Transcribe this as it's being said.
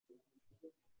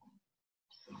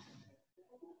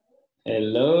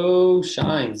Hello,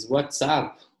 Shines. What's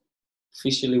up?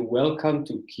 Officially welcome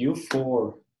to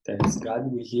Q4. Thanks God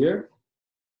we're here.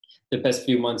 The past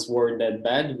few months weren't that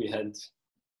bad. We had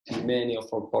many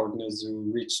of our partners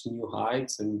who reached new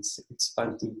heights, and it's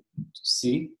fun to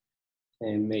see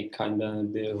and make kind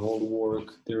of the whole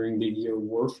work during the year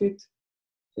worth it.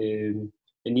 And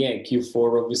yeah,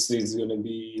 Q4 obviously is going to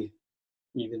be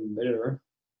even better.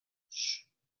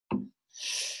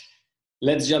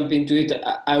 Let's jump into it.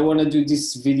 I want to do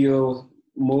this video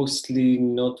mostly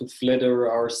not to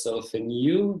flatter ourselves and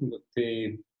you, but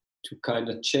to kind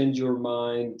of change your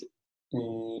mind,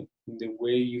 the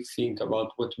way you think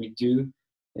about what we do,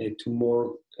 to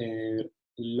more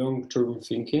long-term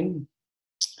thinking,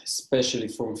 especially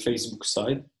from Facebook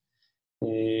side.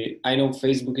 I know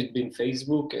Facebook has been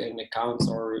Facebook, and accounts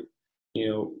are,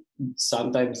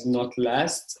 sometimes not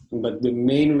last. But the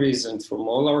main reason from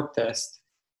all our tests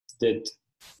that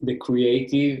the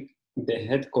creative, the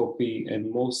head copy,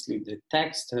 and mostly the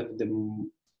text have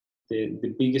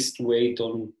the biggest weight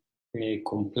on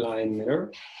compliant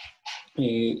matter.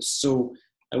 So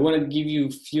I want to give you a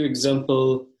few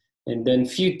examples and then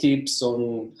few tips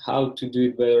on how to do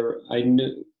it better. I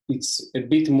know it's a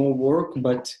bit more work,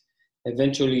 but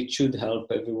eventually it should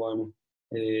help everyone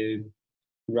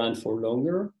run for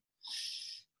longer.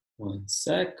 One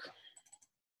sec.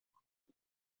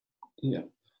 Yeah.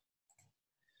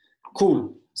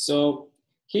 Cool. So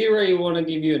here I want to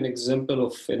give you an example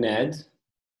of an ad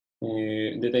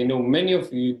that I know many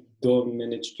of you don't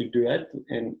manage to do it,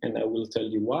 and I will tell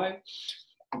you why.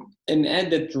 An ad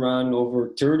that ran over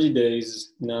 30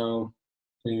 days now.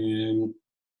 I'm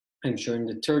showing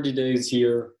the 30 days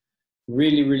here.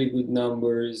 Really, really good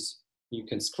numbers. You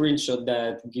can screenshot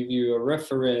that, give you a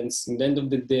reference. At the end of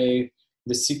the day,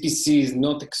 the CPC is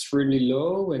not extremely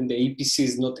low and the APC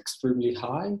is not extremely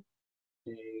high.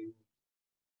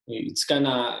 It's kind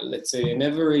of, let's say, an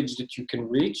average that you can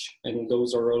reach, and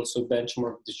those are also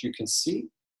benchmarks that you can see.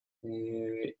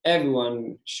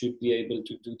 Everyone should be able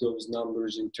to do those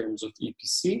numbers in terms of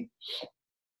EPC.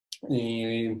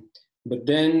 But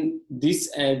then this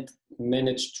ad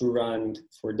managed to run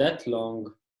for that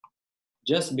long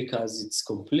just because it's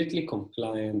completely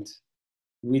compliant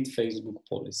with Facebook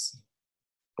policy.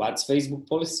 What's Facebook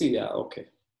policy? Yeah, okay.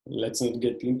 Let's not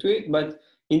get into it, but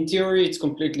in theory, it's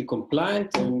completely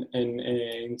compliant, and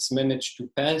it's managed to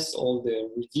pass all the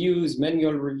reviews,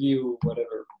 manual review,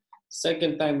 whatever,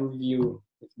 second time review.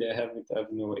 If they have it, I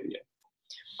have no idea.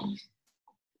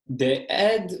 The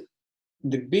ad,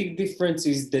 the big difference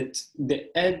is that the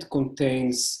ad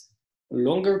contains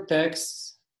longer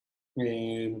text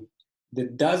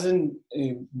that doesn't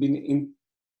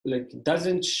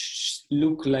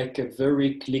look like a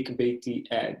very clickbaity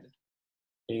ad.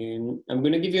 I'm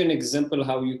going to give you an example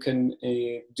how you can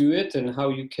do it and how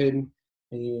you can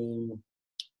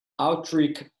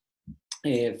out-trick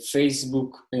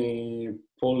Facebook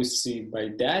policy by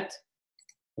that.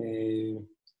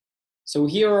 So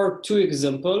here are two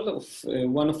examples of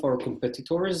one of our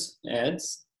competitors'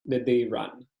 ads that they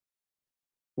run.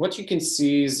 What you can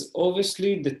see is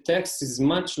obviously the text is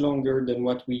much longer than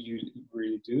what we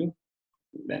really do.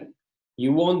 Then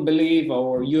you won't believe,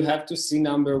 or you have to see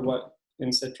number what,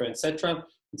 etc., etc.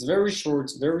 It's very short,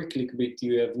 it's very clickbait.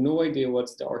 You have no idea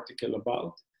what's the article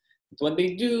about. But what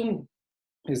they do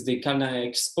is they kind of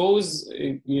expose,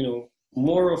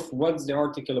 more of what's the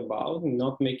article about,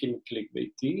 not making it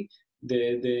clickbaity.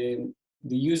 The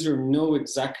user know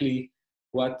exactly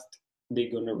what they're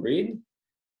gonna read,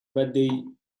 but they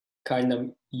kind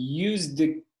of use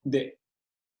the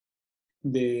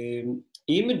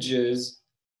images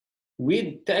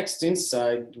with text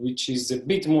inside, which is a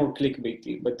bit more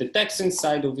clickbaity. But the text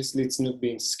inside, obviously, it's not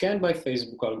being scanned by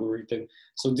Facebook algorithm.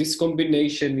 So this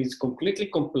combination is completely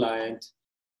compliant.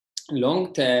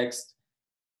 Long text,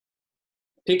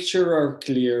 picture are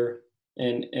clear,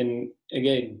 and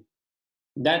again,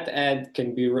 that ad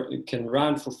can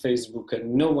run for Facebook,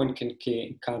 and no one can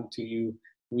come to you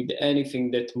with anything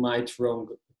that might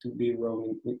be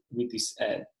wrong with this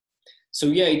ad. So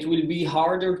yeah, it will be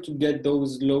harder to get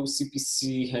those low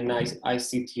CPC and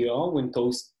ICTR when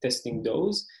testing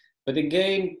those. But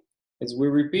again, as we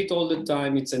repeat all the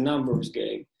time, it's a numbers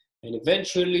game. And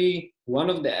eventually, one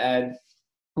of the ads,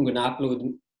 I'm going to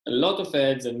upload a lot of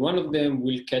ads, and one of them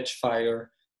will catch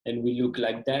fire and will look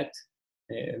like that.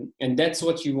 And that's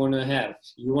what you want to have.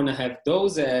 You want to have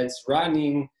those ads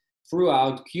running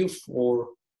throughout Q4,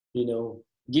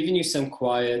 giving you some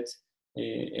quiet,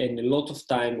 and a lot of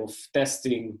time of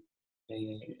testing,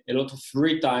 a lot of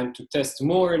free time to test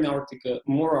more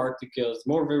articles,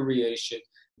 more variation,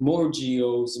 more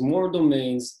geos, more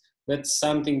domains. That's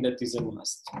something that is a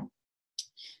must.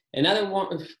 Another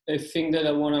one, a thing that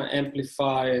I want to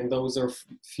amplify, and those are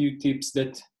few tips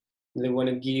that I want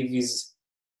to give is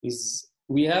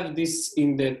we have this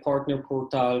in the partner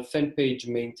portal, fan page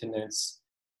maintenance.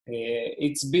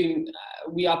 It's been,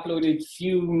 we uploaded a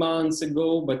few months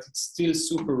ago, but it's still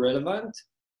super relevant.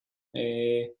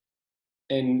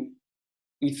 And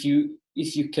if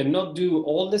you cannot do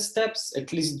all the steps,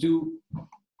 at least do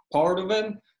part of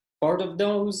them, part of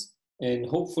those, and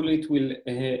hopefully it will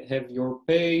have your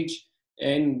page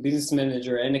and business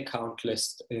manager and account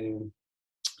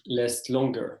last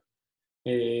longer.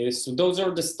 So those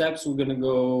are the steps. We're gonna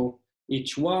go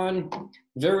each one.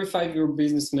 Verify your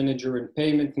business manager and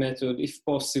payment method. If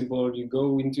possible, you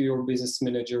go into your business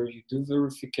manager, you do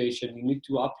verification, you need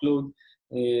to upload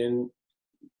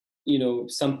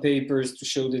some papers to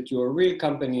show that you're a real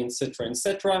company, etc.,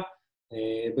 etc.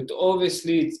 But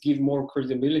obviously, it's give more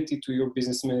credibility to your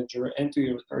business manager and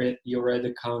to your ad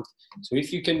account. So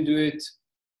if you can do it,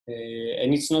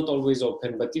 and it's not always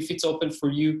open, but if it's open for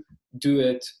you, do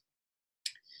it.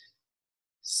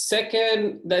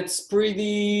 Second, that's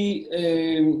pretty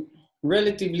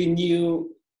relatively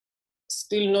new.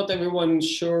 Still not everyone is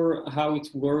sure how it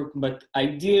works, but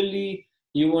ideally,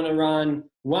 you want to run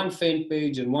one fan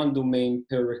page and one domain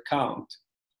per account.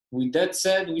 With that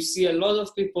said, we see a lot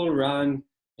of people run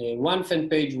one fan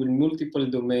page with multiple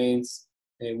domains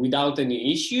without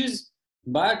any issues.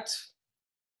 But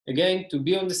again, to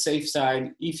be on the safe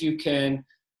side, if you can,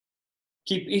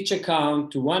 keep each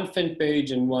account to one fan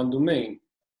page and one domain.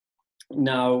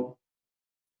 Now,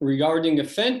 regarding a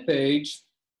fan page,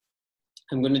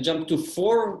 I'm going to jump to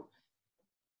 4.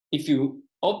 If you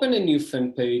open a new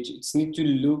fan page, it's need to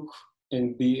look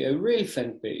and be a real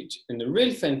fan page. And a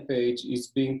real fan page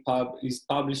is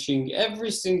publishing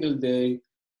every single day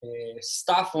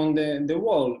stuff on the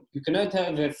wall. You cannot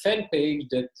have a fan page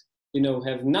that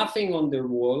have nothing on their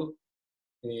wall,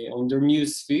 on their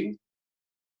news feed,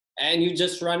 and you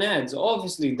just run ads.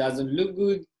 Obviously, it doesn't look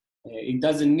good. It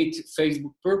doesn't meet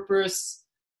Facebook purpose,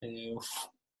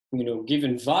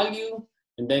 given value.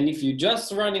 And then if you're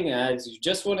just running ads, you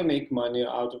just want to make money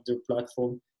out of their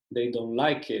platform, they don't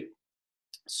like it.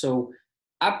 So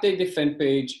update the fan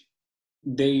page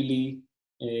daily,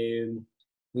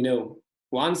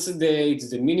 once a day, it's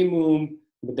the minimum.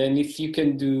 But then if you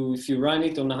run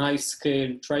it on a high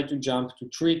scale, try to jump to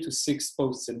 3 to 6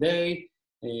 posts a day.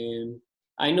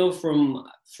 I know from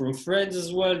friends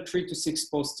as well, 3 to 6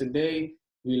 posts a day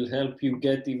will help you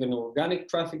get even organic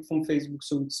traffic from Facebook.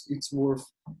 So it's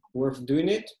worth doing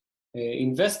it.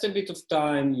 Invest a bit of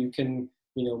time. You can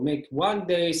make one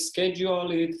day,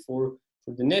 schedule it for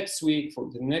the next week,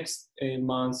 for the next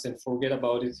months, and forget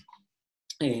about it.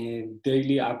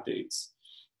 Daily updates.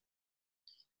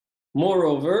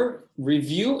 Moreover,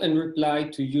 review and reply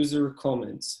to user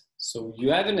comments. So you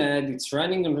have an ad, it's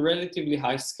running on a relatively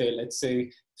high scale, let's say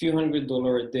a few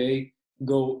 $100 a day.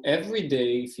 Go every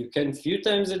day, if you can, a few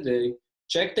times a day,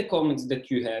 check the comments that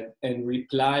you have and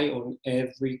reply on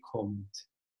every comment.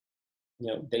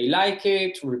 They like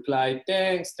it, reply,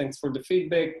 thanks for the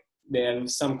feedback. They have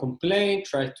some complaint,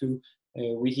 try to,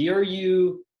 we hear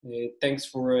you, thanks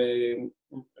for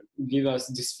give us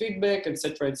this feedback,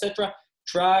 etc., etc.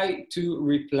 Try to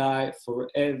reply for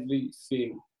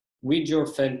everything with your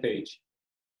fan page.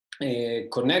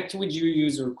 Connect with your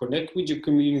user, connect with your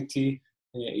community.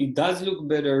 It does look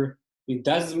better. It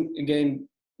does, again,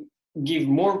 give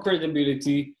more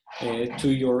credibility to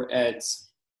your ads.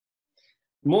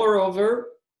 Moreover,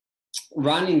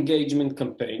 run engagement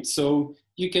campaigns. So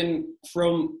you can,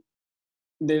 from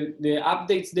the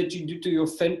updates that you do to your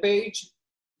fan page,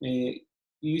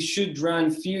 you should run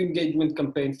few engagement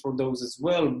campaigns for those as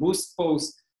well. Boost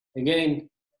posts, again,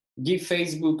 give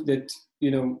Facebook that,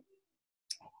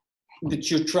 that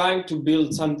you're trying to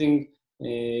build something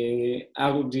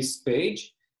out of this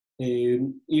page.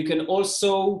 You can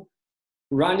also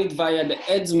run it via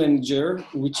the ads manager,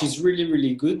 which is really,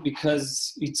 really good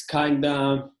because it's kind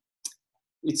of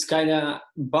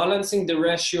balancing the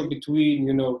ratio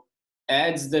between,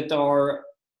 ads that are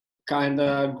kind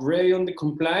of gray on the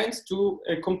compliance to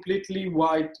a completely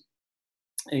white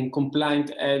and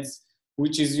compliant ads,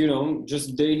 which is,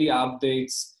 just daily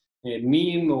updates, a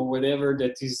meme or whatever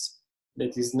that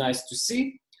is nice to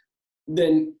see.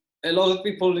 Then a lot of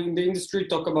people in the industry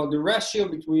talk about the ratio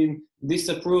between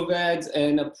disapproved ads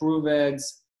and approved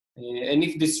ads. And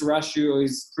if this ratio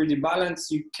is pretty balanced,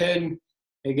 you can,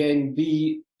 again,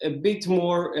 be a bit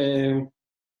more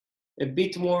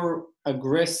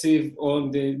aggressive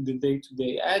on the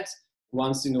day-to-day ads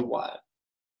once in a while.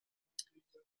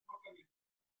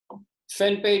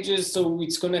 Fan pages, so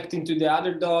it's connecting to the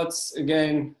other dots.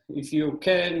 Again, if you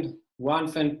can, one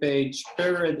fan page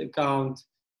per ad account.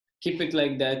 Keep it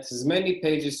like that, as many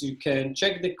pages as you can.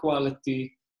 Check the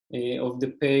quality of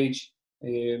the page.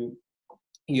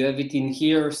 You have it in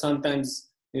here. Sometimes,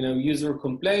 user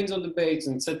complains on the page,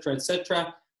 etc.,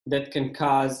 etc. That can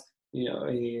cause,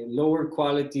 a lower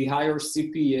quality, higher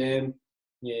CPM.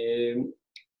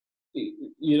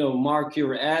 Mark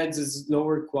your ads as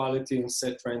lower quality,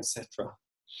 etc., etc.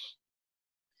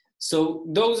 So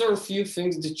those are a few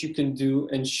things that you can do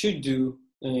and should do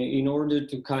in order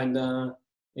to kind of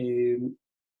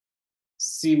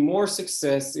see more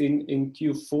success in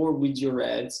Q4 with your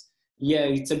ads. Yeah,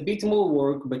 it's a bit more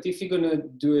work, but if you're gonna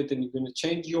do it and you're gonna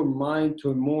change your mind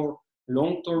to a more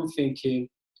long-term thinking,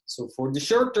 so for the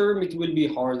short term, it will be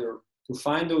harder to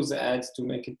find those ads to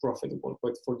make it profitable.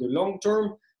 But for the long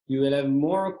term, you will have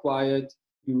more quiet,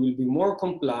 you will be more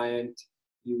compliant,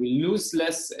 you will lose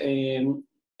less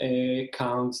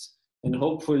accounts, and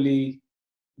hopefully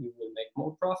you will make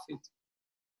more profit.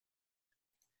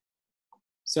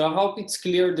 So I hope it's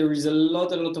clear. There is a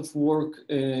lot of work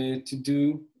to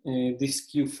do. This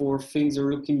Q4, things are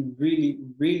looking really,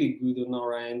 really good on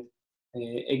our end.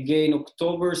 Again,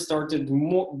 October started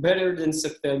better than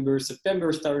September.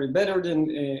 September started better than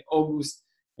August.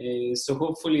 So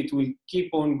hopefully it will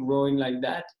keep on growing like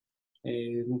that.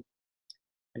 And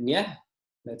yeah,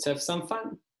 let's have some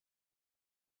fun.